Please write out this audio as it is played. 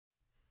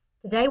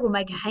Today we'll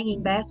make a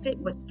hanging basket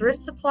with thrift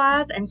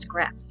supplies and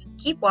scraps.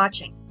 Keep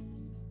watching.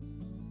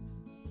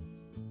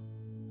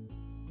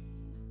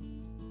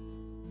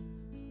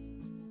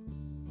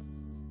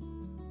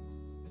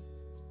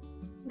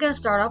 I'm going to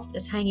start off with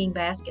this hanging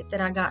basket that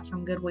I got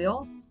from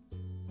Goodwill.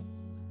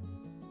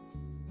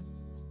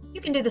 You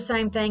can do the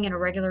same thing in a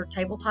regular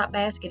tabletop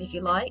basket if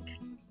you like.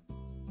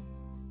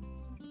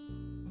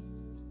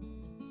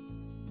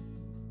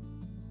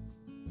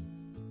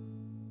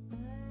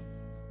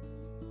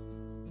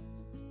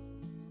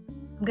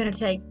 I'm going to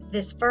take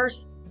this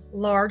first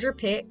larger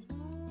pick.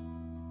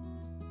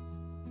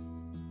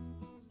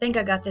 I think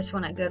I got this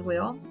one at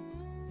Goodwill.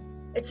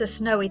 It's a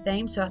snowy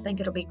theme, so I think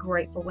it'll be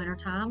great for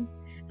wintertime.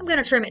 I'm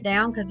going to trim it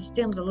down because the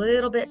stem's a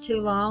little bit too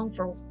long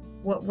for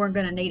what we're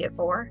going to need it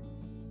for.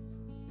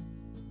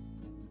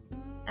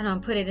 And I'm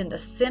going to put it in the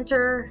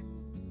center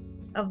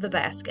of the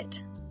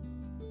basket.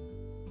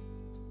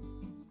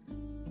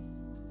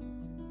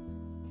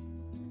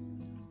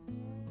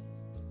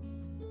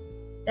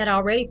 That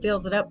already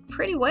fills it up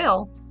pretty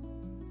well,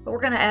 but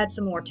we're going to add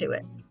some more to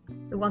it.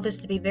 We want this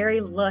to be very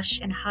lush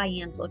and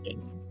high-end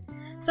looking.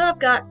 So I've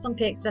got some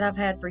picks that I've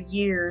had for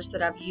years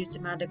that I've used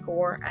in my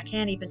decor. I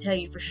can't even tell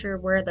you for sure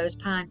where those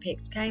pine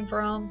picks came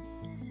from,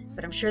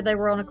 but I'm sure they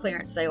were on a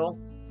clearance sale.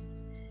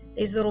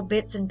 These little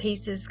bits and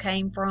pieces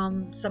came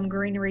from some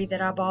greenery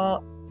that I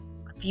bought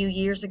a few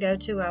years ago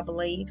too, I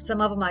believe. Some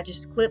of them I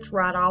just clipped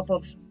right off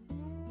of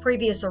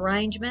previous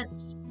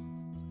arrangements.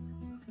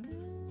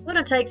 I'm going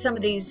to take some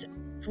of these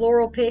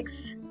floral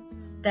picks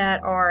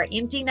that are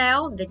empty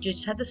now, that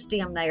just have the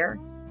stem there,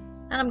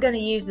 and I'm going to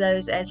use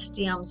those as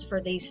stems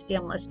for these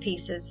stemless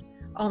pieces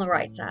on the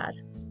right side.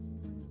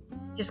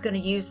 Just going to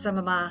use some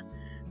of my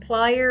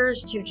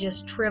pliers to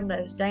just trim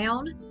those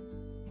down.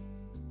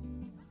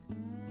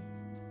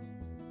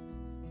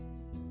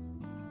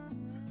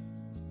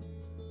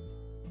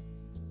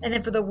 And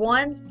then for the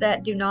ones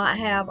that do not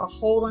have a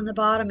hole in the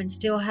bottom and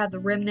still have the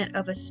remnant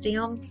of a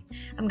stem,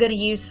 I'm going to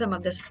use some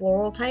of this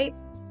floral tape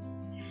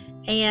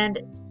and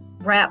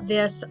wrap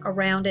this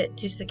around it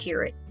to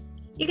secure it.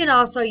 You can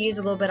also use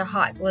a little bit of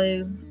hot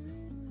glue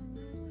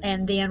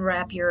and then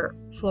wrap your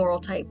floral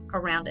tape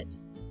around it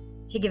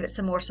to give it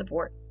some more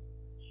support.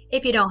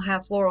 If you don't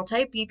have floral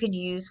tape, you can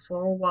use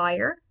floral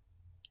wire.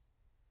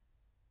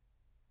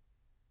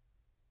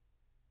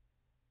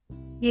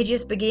 You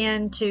just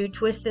begin to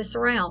twist this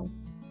around.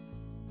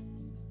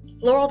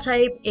 Floral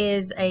tape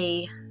is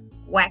a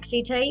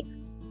waxy tape,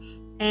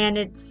 and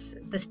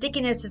the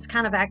stickiness is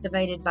kind of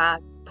activated by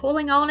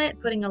pulling on it,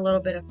 putting a little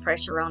bit of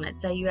pressure on it.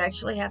 So you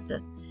actually have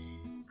to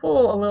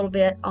pull a little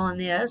bit on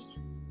this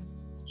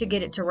to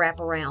get it to wrap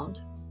around.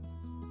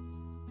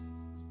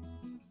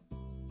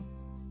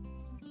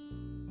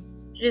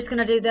 You're just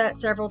going to do that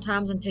several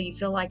times until you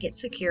feel like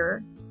it's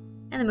secure,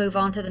 and then move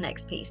on to the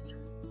next piece.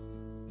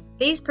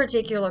 These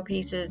particular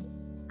pieces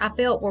I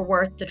felt were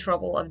worth the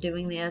trouble of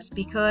doing this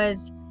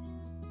because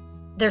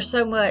there's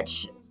so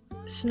much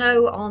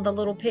snow on the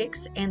little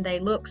picks and they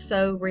look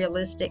so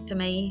realistic to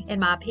me, in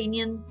my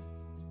opinion.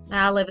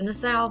 Now, I live in the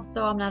South,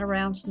 so I'm not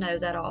around snow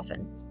that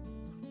often,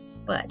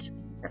 but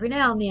every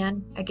now and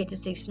then I get to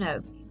see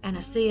snow, and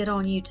I see it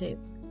on YouTube,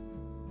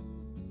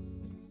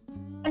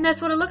 and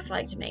that's what it looks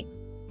like to me.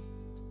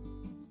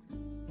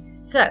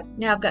 So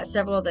now I've got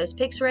several of those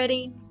picks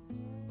ready.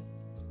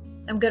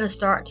 I'm going to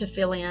start to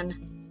fill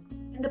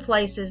in the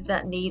places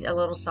that need a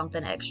little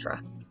something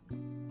extra.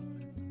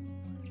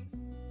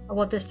 I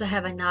want this to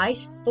have a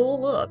nice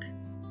full look,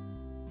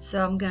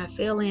 so I'm going to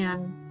fill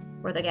in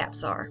where the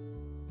gaps are.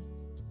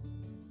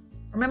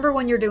 Remember,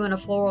 when you're doing a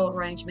floral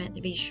arrangement,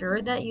 to be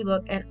sure that you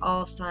look at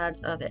all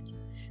sides of it.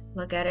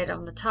 Look at it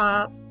on the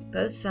top,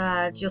 both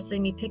sides. You'll see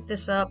me pick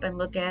this up and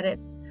look at it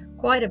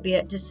quite a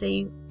bit to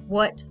see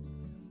what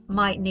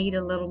might need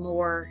a little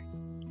more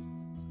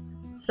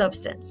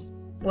substance,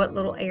 what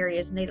little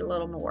areas need a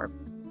little more.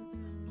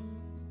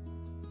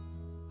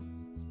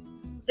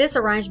 This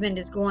arrangement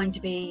is going to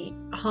be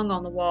hung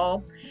on the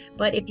wall,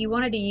 but if you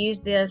wanted to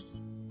use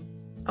this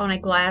on a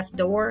glass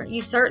door,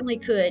 you certainly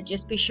could.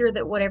 Just be sure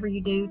that whatever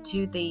you do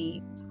to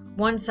the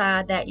one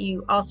side, that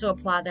you also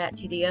apply that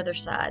to the other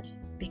side,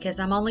 because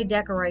I'm only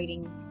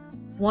decorating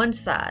one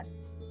side,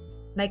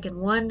 making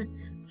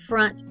one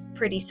front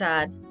pretty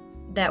side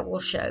that will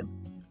show.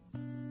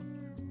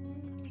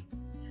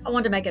 I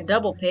want to make a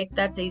double pick.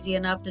 That's easy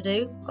enough to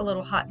do. A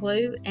little hot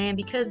glue, and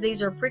because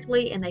these are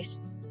prickly and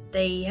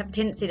they have a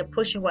tendency to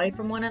push away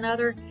from one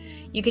another,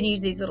 you can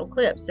use these little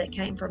clips that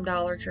came from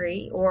Dollar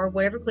Tree, or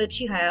whatever clips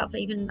you have,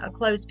 even a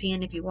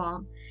clothespin if you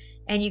want,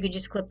 and you can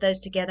just clip those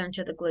together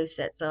until the glue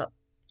sets up.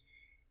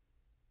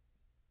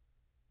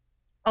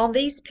 On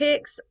these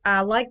picks,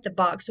 I like the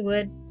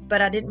boxwood,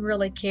 but I didn't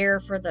really care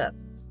for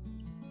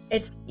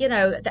it's, you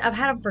know, I've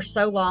had them for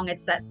so long,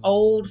 it's that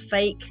old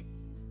fake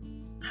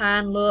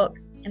pine look,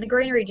 and the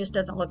greenery just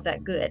doesn't look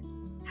that good.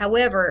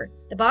 However,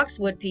 the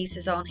boxwood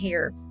pieces on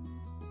here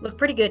look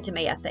pretty good to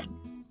me, I think.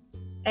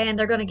 And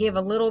they're going to give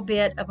a little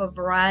bit of a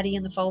variety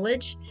in the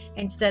foliage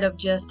instead of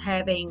just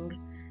having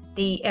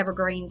the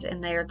evergreens in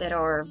there that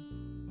are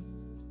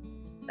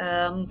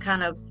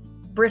kind of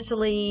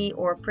bristly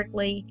or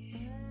prickly.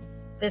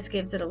 This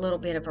gives it a little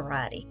bit of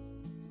variety.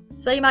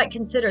 So you might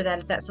consider that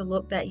if that's a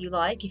look that you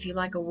like. If you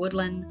like a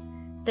woodland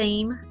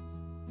theme,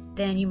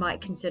 then you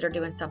might consider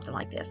doing something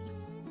like this.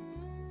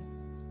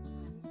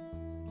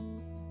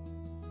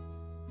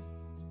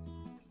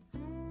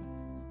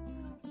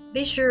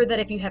 Be sure that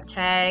if you have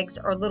tags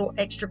or little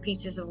extra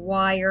pieces of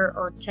wire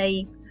or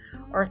tape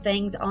or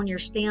things on your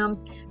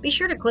stems, be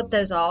sure to clip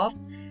those off.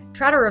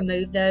 Try to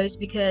remove those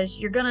because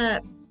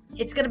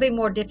it's gonna be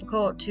more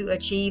difficult to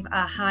achieve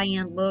a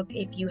high-end look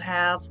if you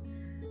have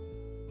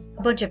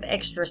a bunch of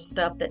extra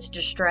stuff that's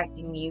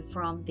distracting you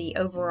from the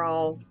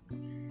overall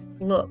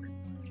look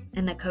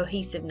and the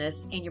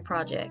cohesiveness in your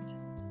project.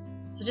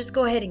 So just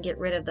go ahead and get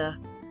rid of the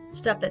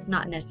stuff that's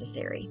not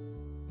necessary.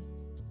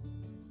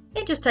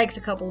 It just takes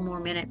a couple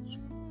more minutes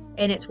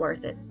and it's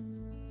worth it.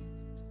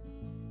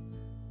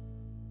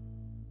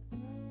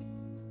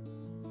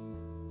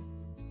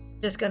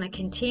 Just going to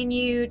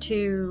continue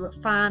to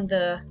find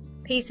the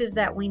pieces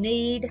that we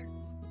need.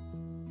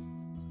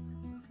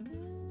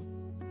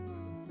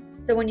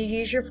 So when you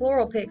use your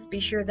floral picks, be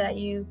sure that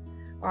you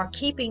are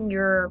keeping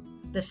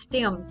the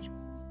stems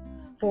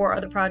for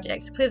other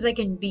projects because they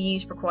can be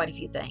used for quite a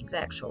few things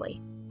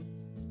actually.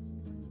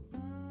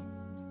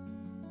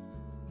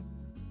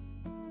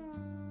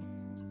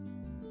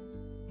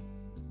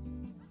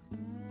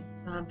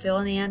 So I'm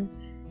filling in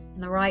on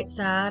the right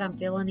side, I'm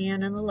filling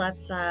in on the left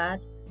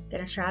side.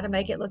 Gonna try to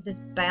make it look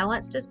as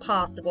balanced as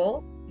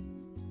possible.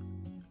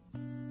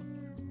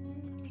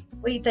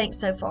 What do you think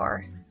so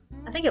far?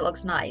 I think it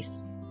looks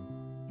nice.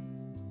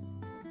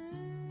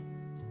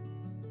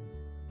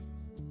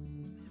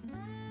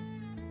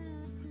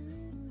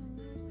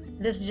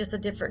 This is just a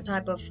different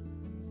type of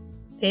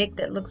pick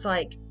that looks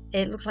like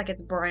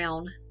it's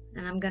brown,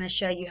 and I'm going to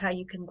show you how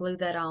you can glue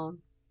that on.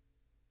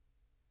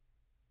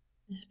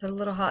 Just put a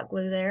little hot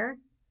glue there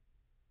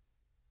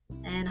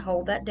and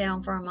hold that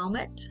down for a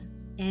moment,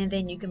 and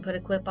then you can put a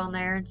clip on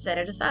there and set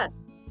it aside.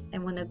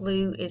 And when the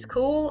glue is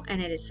cool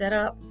and it is set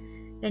up,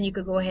 then you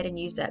could go ahead and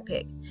use that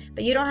pick.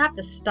 But you don't have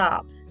to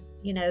stop.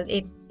 You know,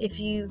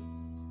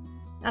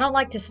 I don't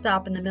like to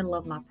stop in the middle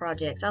of my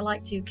projects. I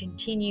like to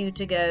continue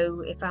to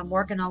go. If I'm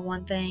working on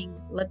one thing,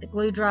 let the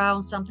glue dry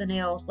on something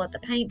else, let the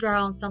paint dry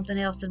on something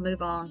else, and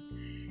move on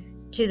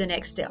to the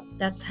next step.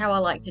 That's how I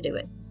like to do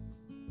it.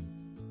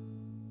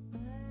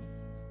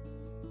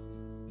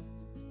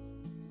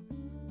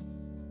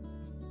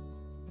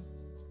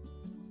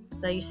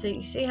 So you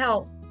see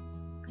how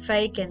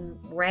fake and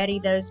ratty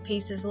those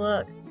pieces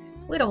look?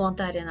 We don't want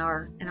that in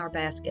our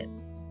basket.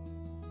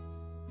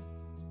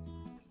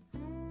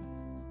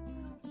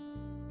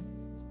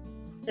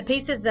 The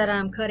pieces that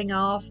I'm cutting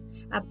off,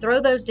 I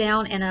throw those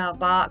down in a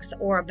box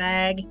or a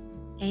bag,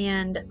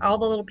 and all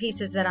the little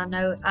pieces that I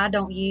know I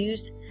don't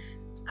use,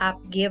 I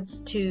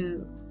give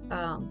to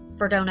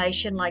for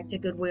donation, like to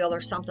Goodwill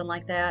or something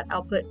like that.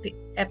 I'll put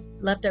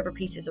leftover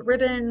pieces of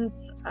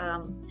ribbons,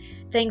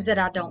 things that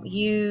I don't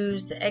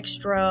use,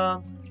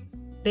 extra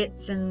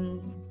bits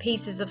and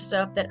pieces of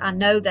stuff that I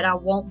know that I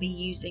won't be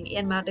using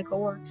in my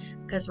decor,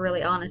 because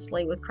really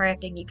honestly with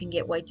crafting you can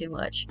get way too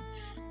much.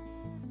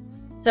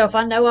 So if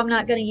I know I'm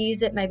not going to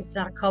use it, maybe it's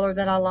not a color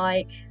that I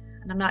like,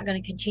 and I'm not going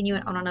to continue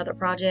it on another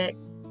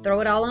project, throw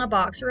it all in a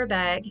box or a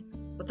bag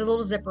with a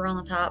little zipper on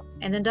the top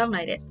and then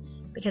donate it.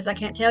 Because I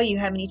can't tell you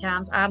how many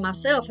times I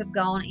myself have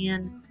gone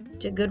in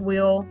to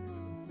Goodwill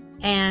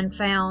and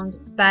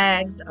found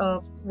bags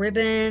of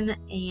ribbon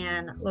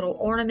and little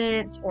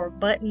ornaments or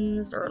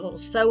buttons or little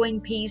sewing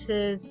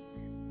pieces,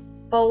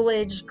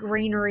 foliage,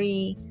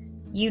 greenery,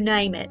 you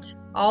name it,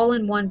 all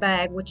in one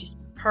bag, which is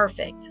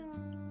perfect.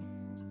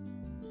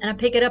 And I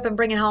pick it up and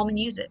bring it home and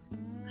use it.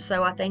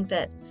 So I think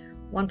that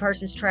one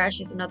person's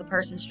trash is another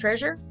person's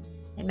treasure,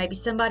 and maybe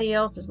somebody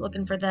else is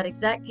looking for that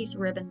exact piece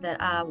of ribbon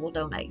that I will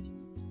donate.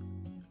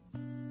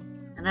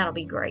 And that'll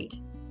be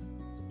great.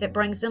 If it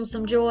brings them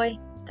some joy,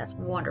 that's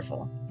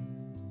wonderful.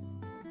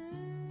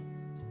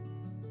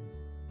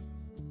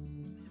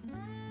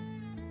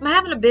 I'm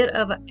having a bit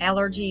of an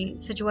allergy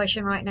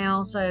situation right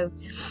now, so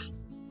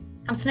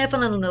I'm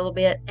sniffling a little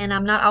bit, and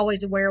I'm not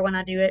always aware when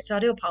I do it, so I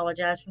do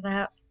apologize for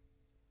that.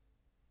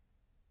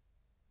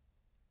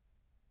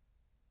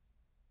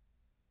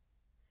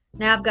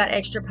 Now I've got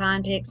extra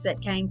pine picks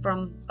that came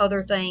from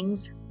other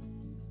things,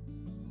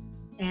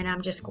 and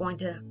I'm just going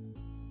to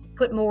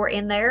put more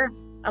in there.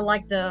 I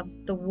like the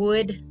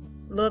wood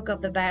look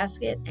of the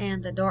basket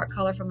and the dark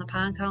color from the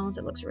pine cones.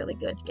 It looks really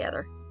good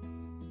together.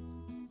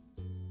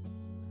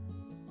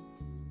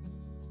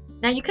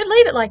 Now you could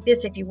leave it like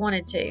this if you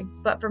wanted to,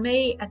 but for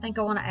me, I think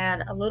I want to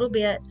add a little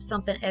bit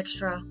something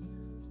extra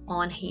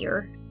on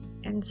here.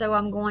 And so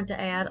I'm going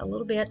to add a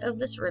little bit of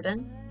this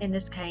ribbon, and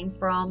this came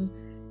from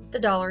the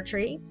Dollar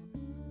Tree.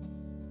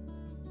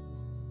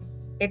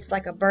 It's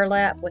like a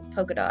burlap with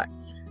polka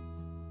dots.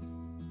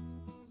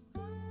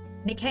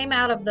 And it came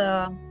out of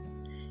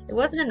it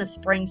wasn't in the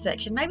spring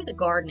section, maybe the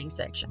gardening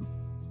section.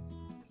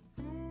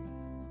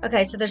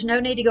 Okay, so there's no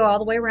need to go all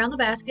the way around the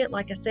basket,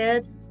 like I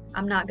said.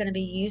 I'm not going to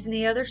be using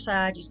the other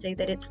side. You see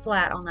that it's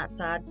flat on that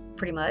side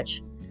pretty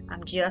much.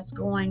 I'm just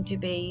going to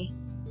be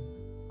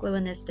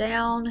gluing this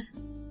down.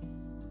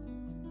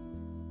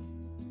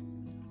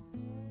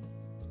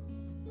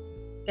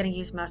 Going to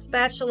use my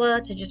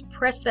spatula to just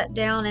press that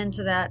down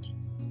into that,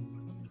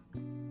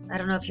 I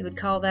don't know if you would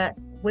call that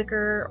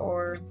wicker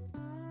or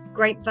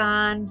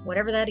grapevine,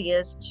 whatever that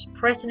is. Just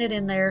pressing it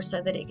in there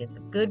so that it gets a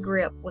good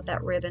grip with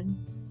that ribbon.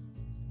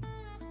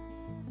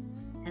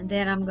 And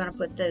then I'm going to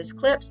put those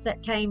clips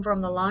that came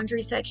from the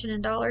laundry section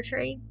in Dollar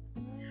Tree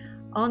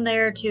on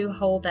there to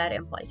hold that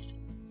in place.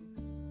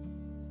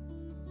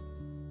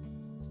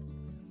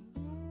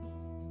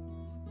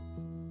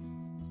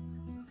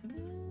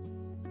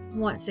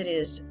 Once it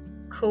is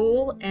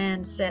cool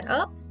and set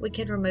up, we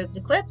can remove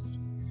the clips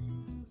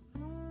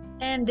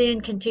and then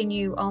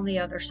continue on the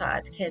other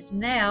side, because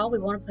now we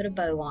want to put a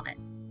bow on it.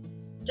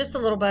 Just a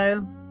little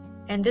bow,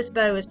 and this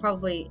bow is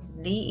probably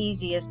the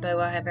easiest bow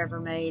I have ever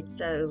made.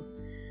 So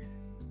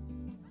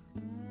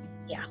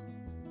yeah,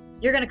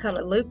 you're going to cut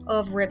a loop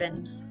of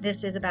ribbon.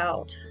 This is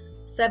about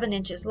 7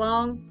 inches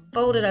long,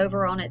 fold it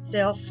over on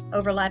itself,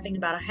 overlapping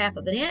about 1/2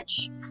 of an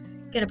inch.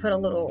 Going to put a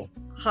little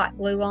hot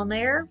glue on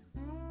there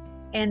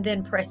and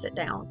then press it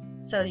down.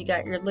 So you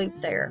got your loop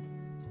there.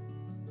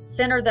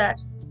 Center that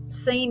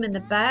seam in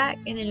the back,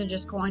 and then you're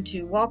just going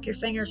to walk your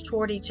fingers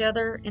toward each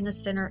other in the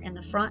center and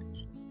the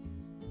front.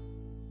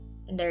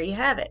 And there you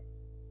have it.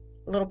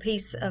 A little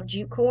piece of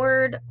jute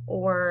cord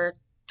or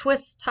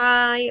twist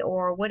tie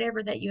or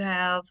whatever that you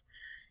have,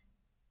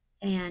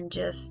 and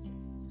just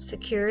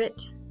secure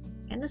it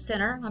in the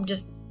center. I'm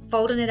just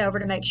folding it over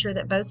to make sure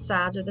that both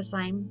sides are the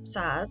same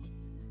size.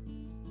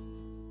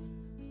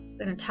 I'm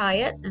going to tie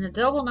it in a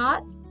double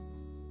knot,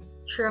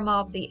 trim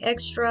off the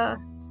extra,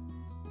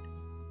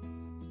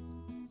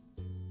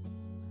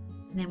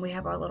 and then we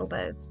have our little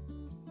bow.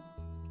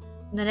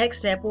 And the next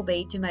step will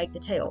be to make the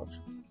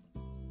tails.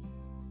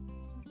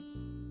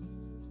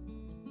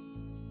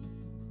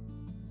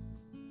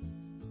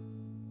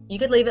 You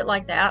could leave it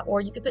like that,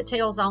 or you could put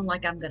tails on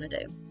like I'm going to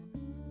do.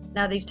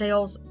 Now these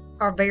tails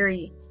are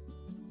very,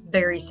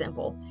 very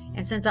simple.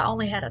 And since I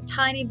only had a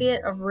tiny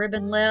bit of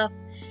ribbon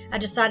left, I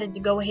decided to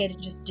go ahead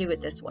and just do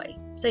it this way.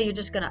 So you're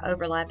just going to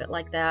overlap it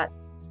like that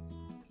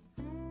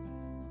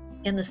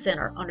in the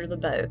center under the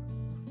bow.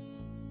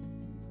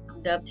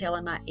 I'm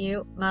dovetailing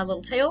my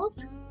little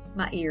tails,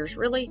 my ears,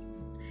 really.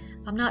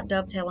 I'm not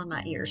dovetailing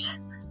my ears.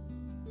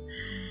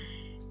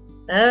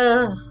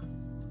 Time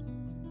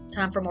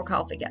for more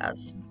coffee,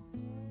 guys.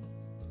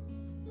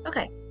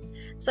 Okay,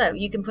 so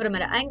you can put them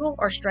at an angle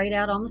or straight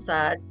out on the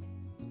sides.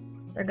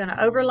 They're going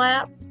to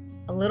overlap.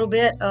 A little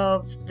bit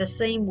of the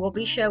seam will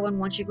be showing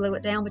once you glue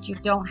it down, but you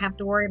don't have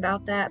to worry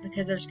about that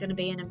because there's going to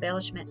be an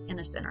embellishment in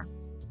the center.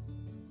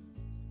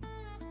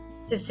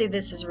 So see,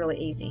 this is really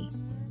easy.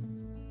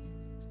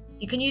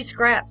 You can use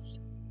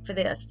scraps for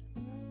this.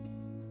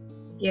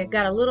 You've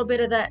got a little bit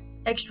of that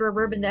extra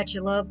ribbon that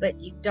you love, but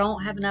you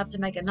don't have enough to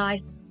make a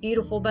nice,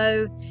 beautiful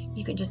bow.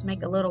 You can just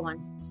make a little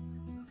one.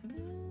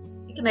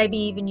 You can maybe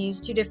even use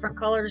 2 different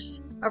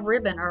colors of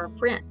ribbon or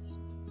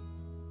prints.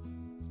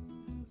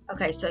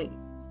 Okay, so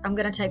I'm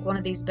going to take one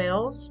of these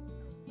bells.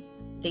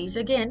 These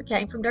again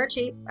came from dirt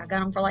cheap. I got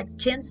them for like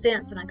 10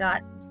 cents, and I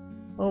got,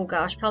 oh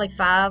gosh, probably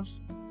 5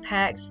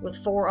 packs with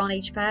 4 on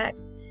each pack.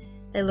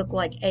 They look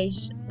like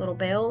aged little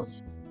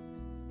bells.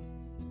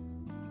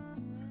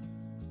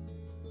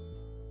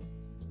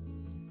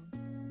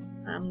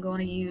 I'm going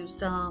to use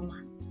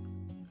some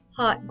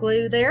hot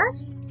glue there,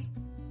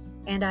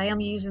 and I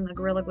am using the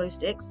Gorilla Glue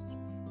sticks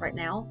right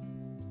now.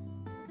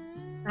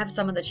 I have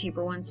some of the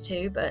cheaper ones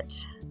too, but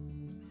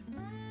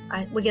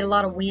we get a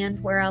lot of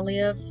wind where I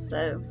live,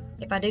 so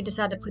if I do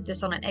decide to put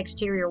this on an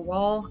exterior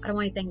wall, I don't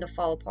want anything to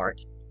fall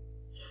apart.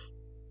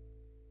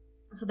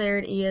 So there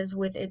it is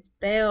with its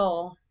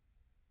bell.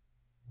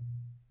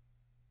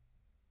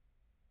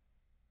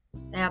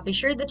 Now be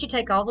sure that you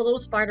take all the little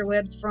spider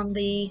webs from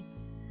the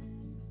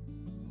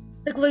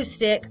glue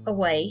stick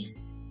away.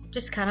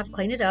 Just kind of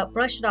clean it up,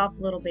 brush it off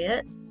a little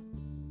bit,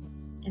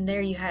 and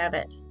there you have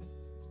it.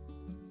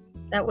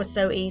 That was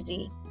so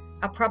easy.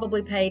 I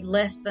probably paid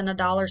less than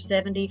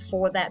 $1.70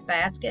 for that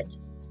basket.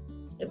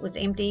 It was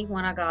empty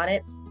when I got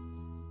it.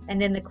 And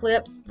then the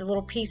clips, the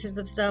little pieces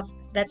of stuff,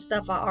 that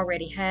stuff I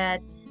already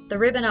had. The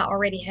ribbon I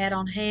already had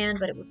on hand,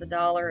 but it was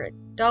 $1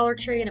 at Dollar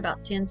Tree and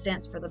about 10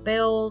 cents for the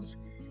bells,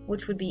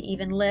 which would be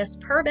even less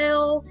per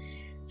bell.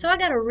 So I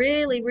got a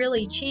really,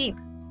 really cheap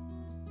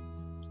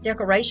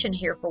decoration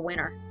here for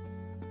winter.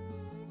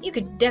 You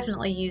could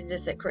definitely use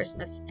this at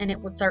Christmas, and it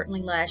would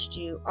certainly last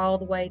you all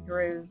the way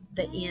through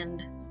the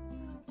end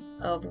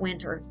of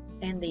winter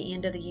and the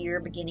end of the year,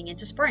 beginning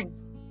into spring.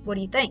 What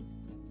do you think?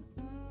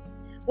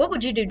 What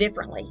would you do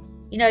differently?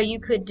 You know, you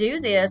could do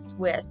this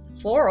with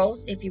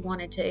florals if you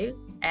wanted to.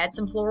 Add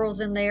some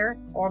florals in there,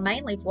 or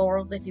mainly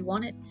florals if you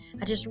wanted.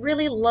 I just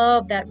really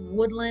love that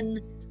woodland,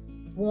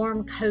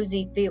 warm,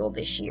 cozy feel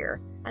this year.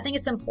 I think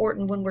it's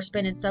important when we're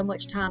spending so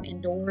much time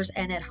indoors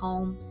and at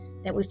home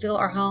that we fill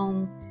our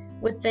home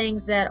with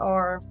things that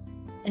are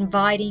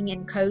inviting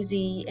and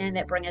cozy and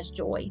that bring us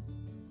joy.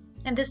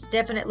 And this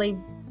definitely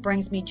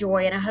brings me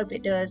joy, and I hope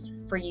it does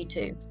for you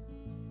too.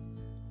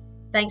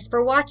 Thanks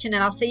for watching,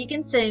 and I'll see you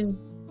again soon.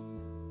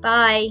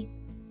 Bye.